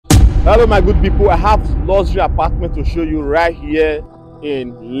Hello my good people, I have luxury apartment to show you right here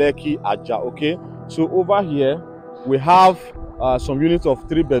in Lekki, Ajah. Okay, so over here we have some units of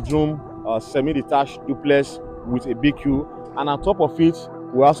 3-bedroom semi-detached duplex with a BQ, and on top of it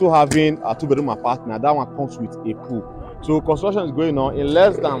we're also having a 2-bedroom apartment. That one comes with a pool. So construction is going on. In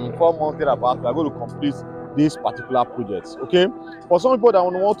less than 4 months thereabout, we are going to complete this particular project. Okay, for some people that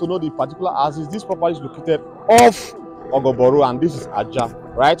want to know the particular houses, this property is located off Ogoboro, and this is Ajah,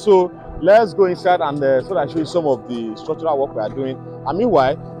 right? So let's go inside and so that I show you some of the structural work we are doing. And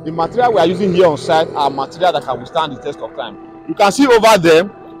meanwhile, the material we are using here on site are material that can withstand the test of time. You can see over there,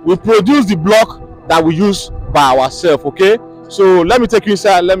 we produce the block that we use by ourselves. Okay, so let me take you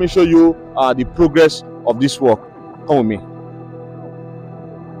inside. Let me show you the progress of this work. Come with me.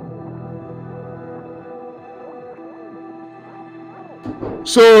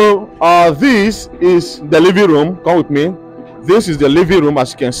 So this is the living room. Come with me. This is the living room,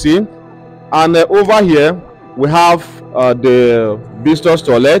 as you can see, and over here we have the visitors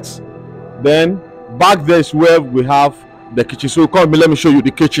toilet. Then back there is where we have the kitchen. So come with me, let me show you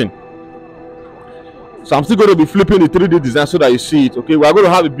the kitchen. So I'm still going to be flipping the 3D design so that you see it. Okay, we are going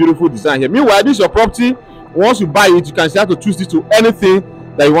to have a beautiful design here. Meanwhile, this is your property. Once you buy it, you can start to twist it to anything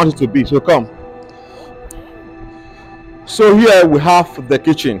that you want it to be. So come. So here we have the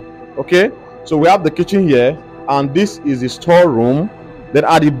kitchen. Okay, so we have the kitchen here, and this is the storeroom. Then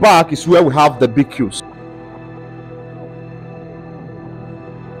at the back is where we have the BQs.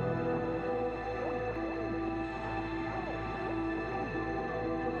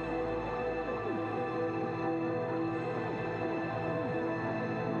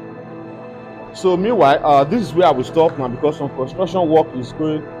 So meanwhile, this is where I will stop now because some construction work is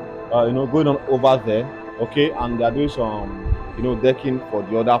going going on over there. Okay, and they are doing some decking for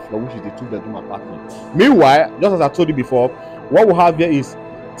the other floor, which is the 2-bedroom apartment. Meanwhile, just as I told you before, what we have here is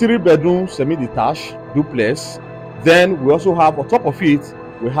 3-bedroom semi-detached duplex. Then we also have on top of it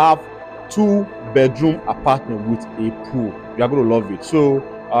we have 2-bedroom apartment with a pool. You are going to love it. So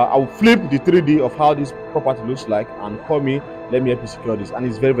I will flip the 3D of how this property looks like, and call me, let me help you secure this, and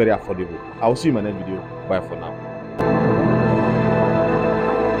it's very, very affordable. I will see you in my next video. Bye for now.